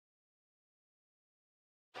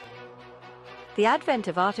The advent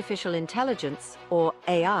of artificial intelligence, or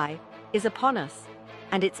AI, is upon us,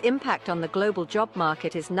 and its impact on the global job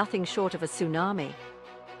market is nothing short of a tsunami.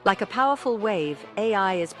 Like a powerful wave,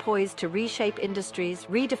 AI is poised to reshape industries,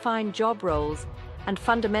 redefine job roles, and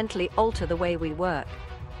fundamentally alter the way we work.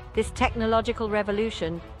 This technological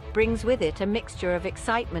revolution brings with it a mixture of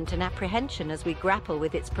excitement and apprehension as we grapple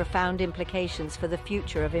with its profound implications for the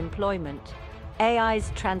future of employment. AI's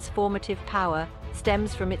transformative power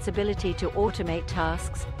stems from its ability to automate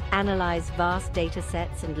tasks, analyze vast data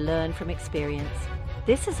sets, and learn from experience.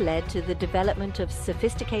 This has led to the development of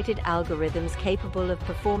sophisticated algorithms capable of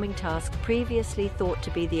performing tasks previously thought to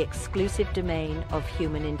be the exclusive domain of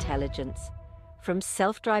human intelligence. From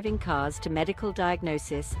self-driving cars to medical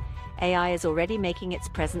diagnosis, AI is already making its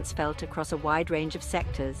presence felt across a wide range of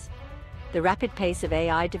sectors. The rapid pace of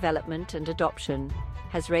AI development and adoption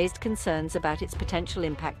has raised concerns about its potential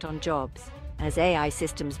impact on jobs. As AI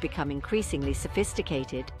systems become increasingly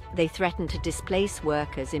sophisticated, they threaten to displace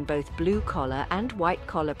workers in both blue-collar and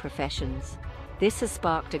white-collar professions. This has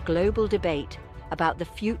sparked a global debate about the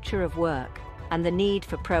future of work and the need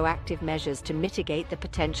for proactive measures to mitigate the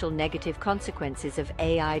potential negative consequences of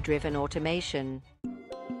AI-driven automation.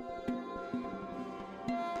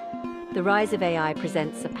 The rise of AI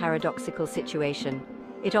presents a paradoxical situation.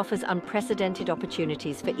 It offers unprecedented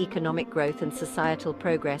opportunities for economic growth and societal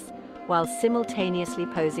progress, while simultaneously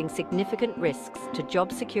posing significant risks to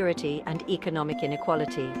job security and economic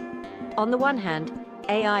inequality. On the one hand,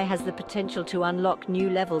 AI has the potential to unlock new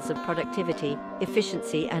levels of productivity,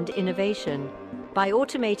 efficiency, and innovation. By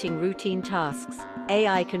automating routine tasks,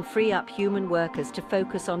 AI can free up human workers to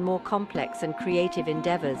focus on more complex and creative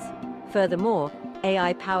endeavors. Furthermore,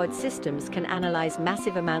 AI-powered systems can analyze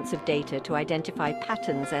massive amounts of data to identify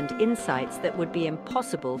patterns and insights that would be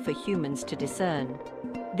impossible for humans to discern.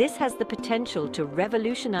 This has the potential to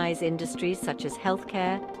revolutionize industries such as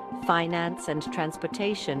healthcare, finance, and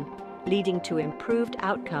transportation, leading to improved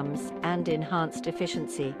outcomes and enhanced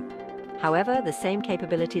efficiency. However, the same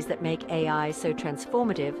capabilities that make AI so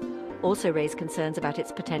transformative also raise concerns about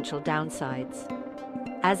its potential downsides.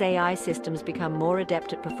 As AI systems become more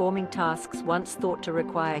adept at performing tasks once thought to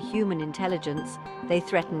require human intelligence, they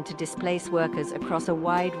threaten to displace workers across a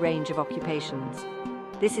wide range of occupations.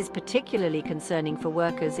 This is particularly concerning for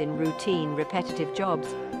workers in routine, repetitive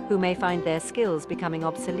jobs who may find their skills becoming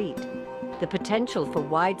obsolete. The potential for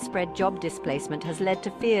widespread job displacement has led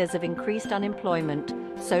to fears of increased unemployment,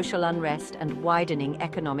 social unrest, and widening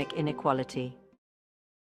economic inequality.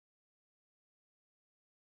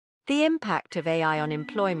 The impact of AI on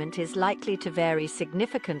employment is likely to vary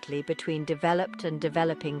significantly between developed and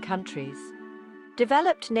developing countries.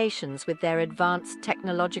 Developed nations with their advanced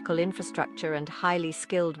technological infrastructure and highly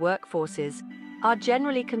skilled workforces are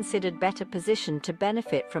generally considered better positioned to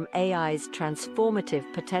benefit from AI's transformative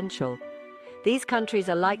potential. These countries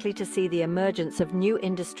are likely to see the emergence of new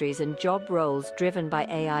industries and job roles driven by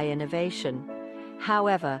AI innovation.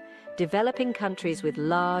 However, developing countries with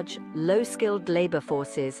large, low-skilled labor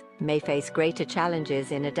forces may face greater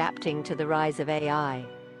challenges in adapting to the rise of AI.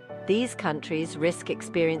 These countries risk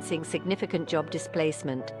experiencing significant job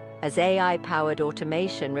displacement as AI-powered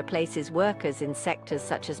automation replaces workers in sectors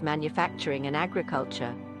such as manufacturing and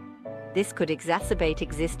agriculture. This could exacerbate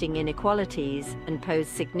existing inequalities and pose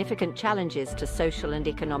significant challenges to social and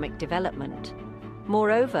economic development.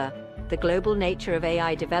 Moreover, the global nature of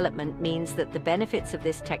AI development means that the benefits of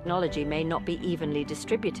this technology may not be evenly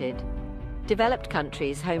distributed. Developed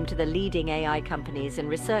countries home to the leading AI companies and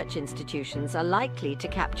research institutions are likely to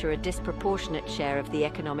capture a disproportionate share of the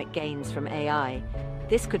economic gains from AI.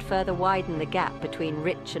 This could further widen the gap between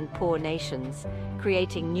rich and poor nations,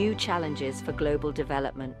 creating new challenges for global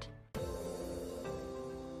development.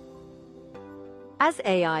 As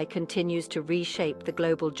AI continues to reshape the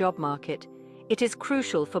global job market, it is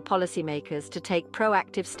crucial for policymakers to take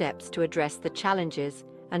proactive steps to address the challenges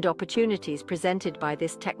and opportunities presented by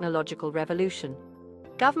this technological revolution.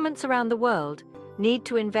 Governments around the world need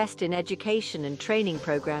to invest in education and training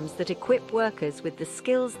programs that equip workers with the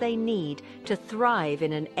skills they need to thrive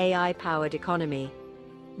in an AI-powered economy.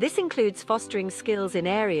 This includes fostering skills in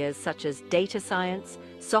areas such as data science,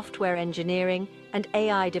 software engineering, and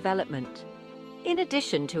AI development. In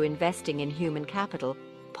addition to investing in human capital,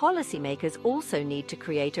 policymakers also need to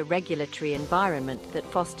create a regulatory environment that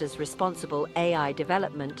fosters responsible AI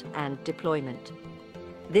development and deployment.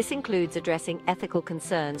 This includes addressing ethical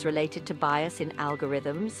concerns related to bias in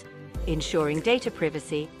algorithms, ensuring data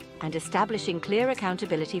privacy, and establishing clear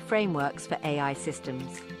accountability frameworks for AI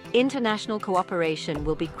systems. International cooperation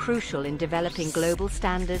will be crucial in developing global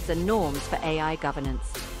standards and norms for AI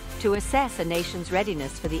governance. To assess a nation's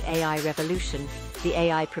readiness for the AI revolution, the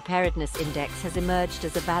AI Preparedness Index has emerged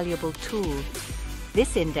as a valuable tool.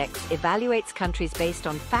 This index evaluates countries based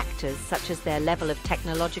on factors such as their level of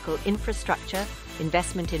technological infrastructure,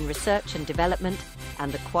 investment in research and development,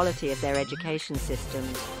 and the quality of their education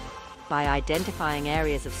systems. By identifying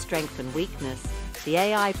areas of strength and weakness, the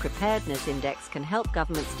AI Preparedness Index can help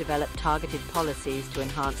governments develop targeted policies to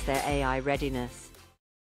enhance their AI readiness.